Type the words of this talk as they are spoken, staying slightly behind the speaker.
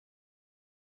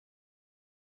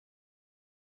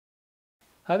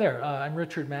Hi there, I'm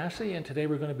Richard Massey, and today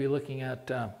we're going to be looking at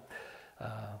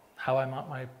how I mount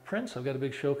my prints. I've got a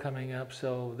big show coming up,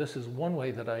 so this is one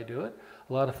way that I do it.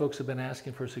 A lot of folks have been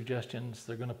asking for suggestions.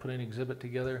 They're going to put an exhibit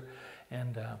together,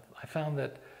 and I found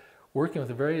that working with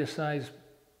the various size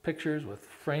pictures with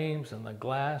frames and the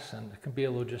glass, and it can be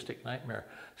a logistic nightmare.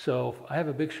 So I have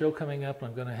a big show coming up, and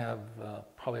I'm going to have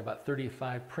probably about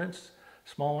 35 prints,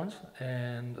 small ones,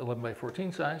 and 11 by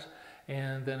 14 size,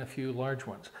 and then a few large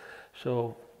ones.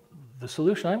 So the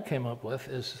solution I came up with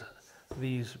is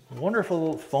these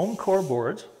wonderful foam core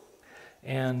boards,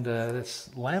 and it's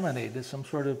laminated, some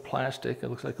sort of plastic. It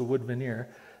looks like a wood veneer,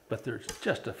 but there's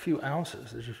just a few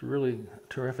ounces. It's just really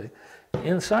terrific.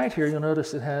 Inside here, you'll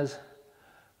notice it has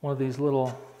one of these little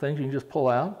things you can just pull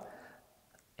out.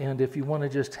 And if you want to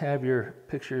just have your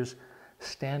pictures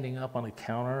standing up on a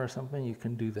counter or something, you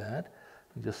can do that.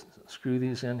 You just screw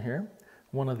these in here,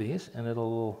 one of these, and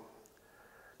it'll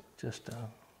just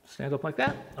stand up like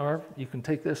that. Or you can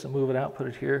take this and move it out, put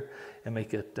it here, and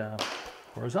make it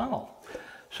horizontal.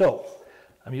 So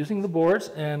I'm using the boards,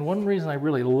 and one reason I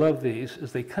really love these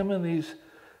is they come in these,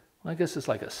 well, I guess it's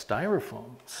like a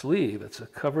styrofoam sleeve. It's a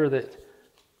cover that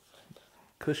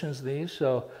cushions these,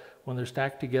 so when they're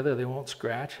stacked together, they won't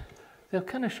scratch. They have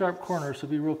kind of sharp corners, so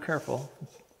be real careful.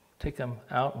 Take them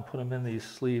out and put them in these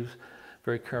sleeves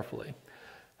very carefully.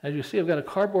 As you see, I've got a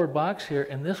cardboard box here,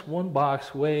 and this one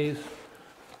box weighs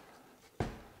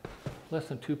less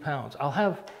than 2 pounds. I'll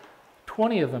have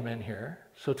 20 of them in here,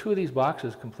 so 2 of these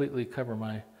boxes completely cover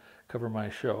my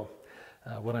show,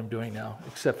 what I'm doing now,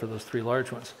 except for those 3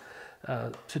 large ones.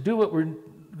 To do what we're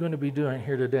going to be doing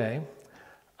here today,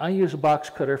 I use a box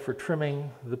cutter for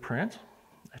trimming the print.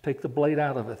 I take the blade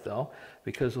out of it though,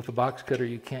 because with a box cutter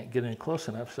you can't get in close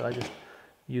enough, so I just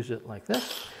use it like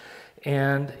this.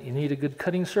 And you need a good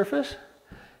cutting surface,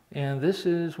 and this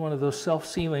is one of those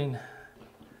self-sealing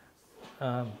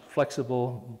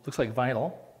flexible, looks like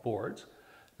vinyl boards.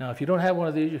 Now if you don't have one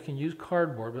of these, you can use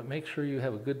cardboard, but make sure you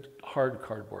have a good hard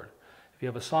cardboard. If you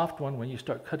have a soft one, when you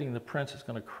start cutting the prints, it's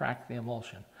going to crack the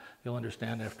emulsion. You'll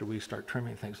understand after we start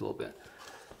trimming things a little bit.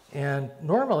 And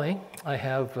normally I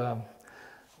have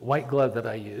white glove that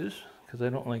I use because I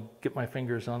don't really get my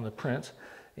fingers on the prints.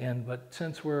 But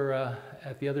since we're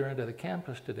at the other end of the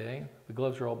campus today, the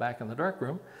gloves are all back in the dark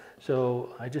room.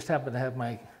 So I just happen to have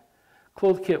my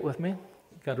cloth kit with me.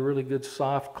 Got a really good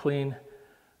soft, clean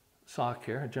sock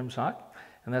here, a gym sock.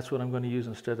 And that's what I'm going to use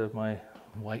instead of my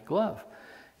white glove.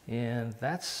 And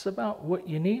that's about what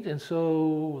you need. And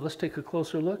so let's take a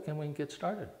closer look and we can get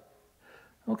started.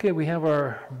 Okay, we have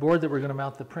our board that we're going to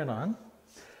mount the print on.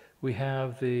 We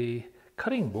have the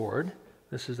cutting board.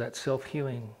 This is that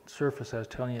self-healing surface I was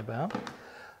telling you about.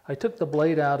 I took the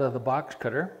blade out of the box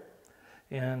cutter,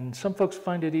 and some folks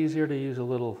find it easier to use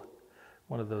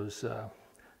one of those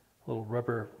little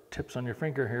rubber tips on your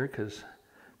finger here, because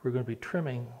we're going to be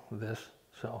trimming this.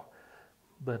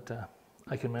 But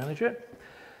I can manage it.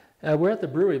 We're at the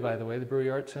brewery, by the way, the Brewery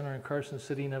Arts Center in Carson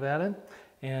City, Nevada.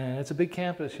 And it's a big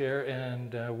campus here,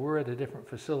 and we're at a different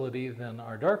facility than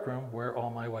our darkroom where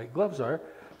all my white gloves are.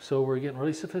 So we're getting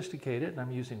really sophisticated, and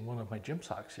I'm using one of my gym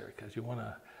socks here because you want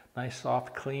a nice,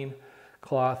 soft, clean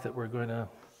cloth that we're going to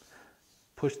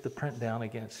push the print down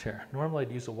against here. Normally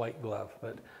I'd use a white glove,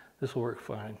 but this will work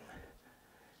fine.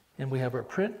 And we have our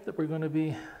print that we're going to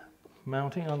be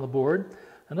mounting on the board.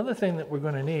 Another thing that we're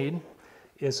going to need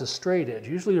is a straight edge.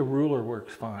 Usually a ruler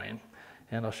works fine.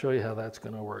 And I'll show you how that's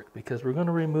going to work, because we're going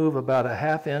to remove about a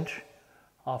 ½ inch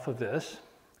off of this.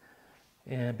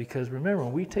 And because remember,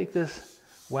 when we take this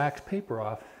wax paper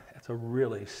off, it's a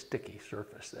really sticky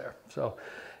surface there. So,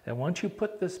 and once you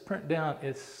put this print down,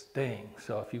 it's staying.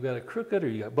 So if you've got a crooked or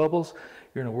you got bubbles,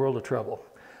 you're in a world of trouble.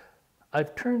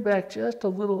 I've turned back just a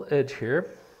little edge here,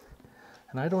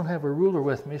 and I don't have a ruler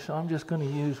with me, so I'm just going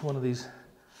to use one of these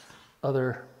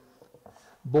other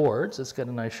boards. It's got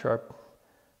a nice sharp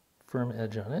firm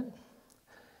edge on it,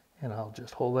 and I'll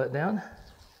just hold that down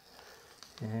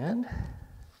and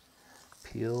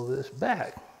peel this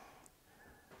back.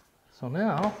 So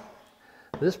now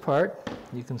this part,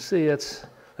 you can see it's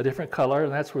a different color,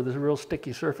 and that's where this real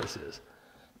sticky surface is.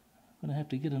 I'm going to have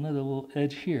to get another little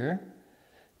edge here,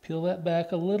 peel that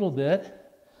back a little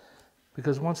bit,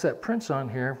 because once that print's on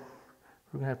here,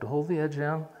 we're going to have to hold the edge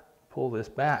down, pull this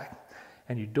back.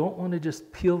 And you don't want to just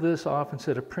peel this off and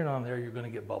set a print on there. You're going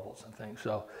to get bubbles and things.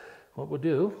 So what we'll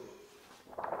do,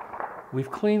 we've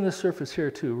cleaned the surface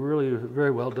here too, really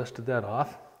very well, dusted that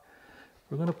off.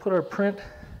 We're going to put our print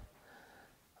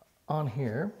on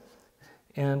here,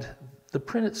 and the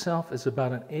print itself is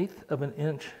about 1/8 of an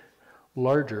inch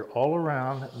larger all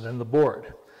around than the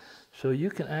board. So you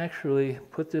can actually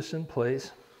put this in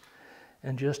place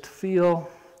and just feel,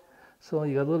 so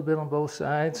you got a little bit on both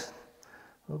sides,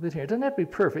 a little bit here. It doesn't have to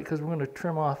be perfect because we're going to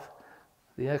trim off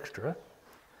the extra.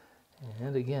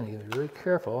 And again, you got to be really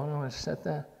careful. I'm going to set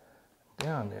that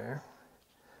down there.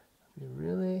 You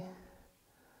really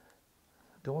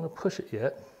don't want to push it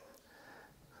yet.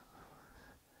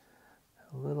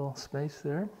 A little space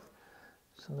there.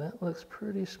 So that looks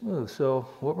pretty smooth. So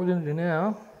what we're going to do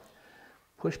now,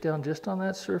 push down just on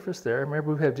that surface there.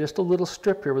 Remember, we have just a little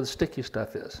strip here where the sticky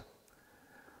stuff is.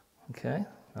 Okay,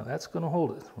 now that's going to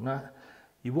hold it.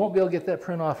 You won't be able to get that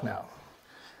print off now.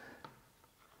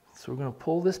 So we're going to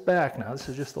pull this back now. This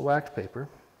is just the wax paper.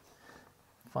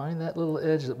 Find that little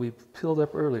edge that we peeled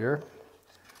up earlier,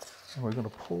 and we're going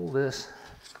to pull this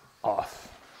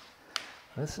off.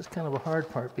 This is kind of a hard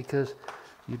part because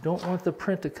you don't want the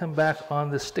print to come back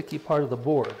on the sticky part of the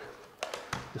board.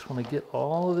 Just want to get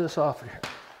all of this off of here.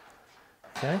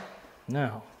 Okay?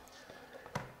 Now,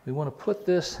 we want to put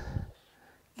this,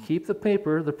 keep the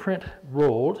paper, the print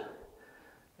rolled,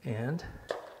 and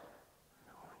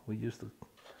we use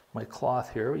my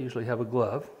cloth here. We usually have a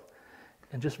glove.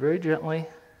 And just very gently,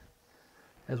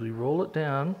 as we roll it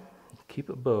down, keep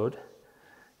it bowed,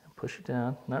 and push it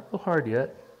down. Not real hard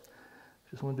yet.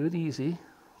 Just want to do it easy,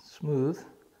 smooth.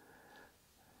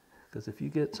 Because if you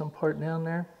get some part down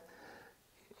there,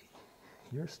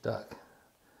 you're stuck.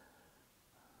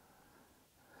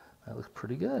 That looks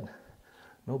pretty good.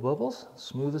 No bubbles,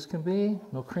 smooth as can be,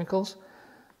 no crinkles.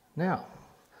 Now,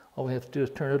 all we have to do is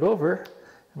turn it over.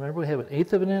 Remember, we have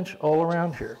 1/8 of an inch all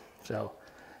around here. So,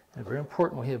 and very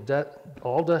important, we have that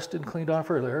all dusted and cleaned off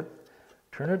earlier.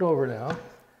 Turn it over now.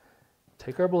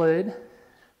 Take our blade,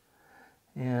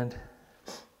 and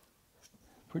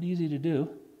pretty easy to do.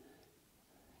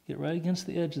 Get right against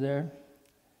the edge there,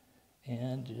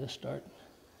 and just start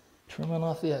trimming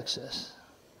off the excess.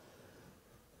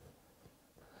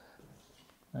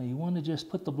 Now you want to just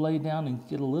put the blade down and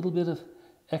get a little bit of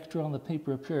extra on the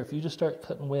paper up here. If you just start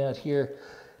cutting way out here,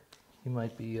 you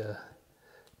might be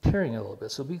tearing it a little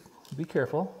bit. So be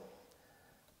careful.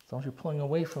 As long as you're pulling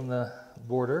away from the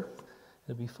border,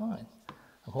 it'll be fine.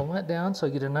 I'm holding that down so I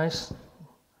get a nice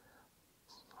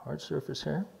hard surface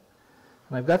here.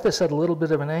 And I've got this at a little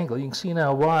bit of an angle. You can see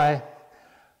now why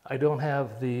I don't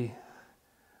have the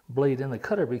blade in the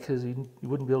cutter, because you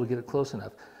wouldn't be able to get it close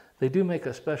enough. They do make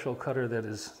a special cutter that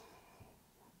is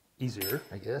easier,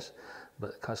 I guess, but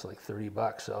it costs like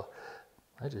 $30, so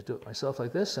I just do it myself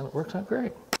like this, and it works out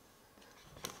great.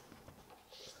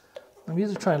 I'm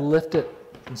usually trying to lift it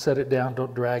and set it down.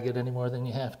 Don't drag it any more than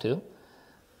you have to.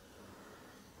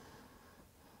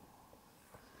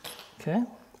 Okay,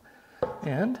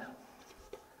 and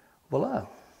voila.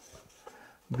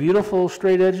 Beautiful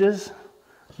straight edges,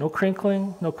 no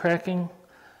crinkling, no cracking,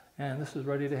 and this is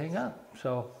ready to hang up.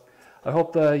 So I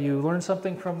hope you learned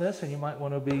something from this, and you might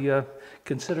want to be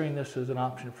considering this as an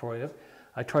option for you.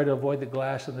 I try to avoid the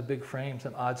glass and the big frames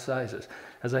and odd sizes.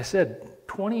 As I said,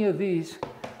 20 of these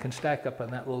can stack up in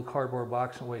that little cardboard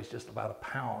box and weighs just about a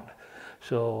pound.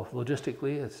 So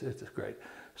logistically, it's great.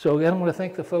 So again, I want to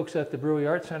thank the folks at the Brewery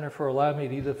Art Center for allowing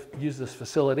me to use this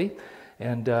facility,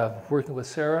 and working with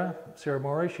Sarah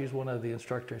Morey. She's one of the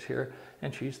instructors here,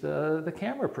 and she's the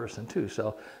camera person too.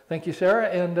 So thank you, Sarah,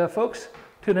 and folks,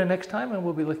 tune in next time, and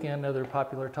we'll be looking at another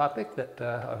popular topic that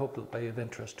I hope will be of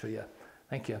interest to you.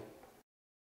 Thank you.